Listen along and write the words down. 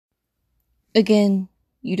Again,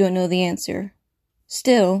 you don't know the answer.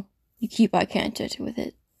 Still, you keep eye contact with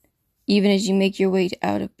it. Even as you make your way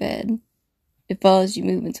out of bed, it follows your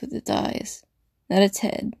movements with its eyes. Not its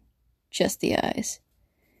head, just the eyes.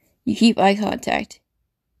 You keep eye contact.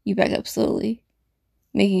 You back up slowly,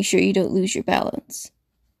 making sure you don't lose your balance.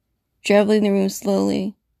 Traveling the room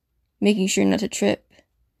slowly, making sure not to trip.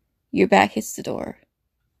 Your back hits the door.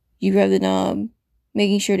 You grab the knob,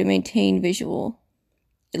 making sure to maintain visual.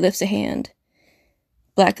 It lifts a hand.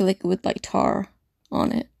 Black liquid like tar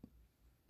on it.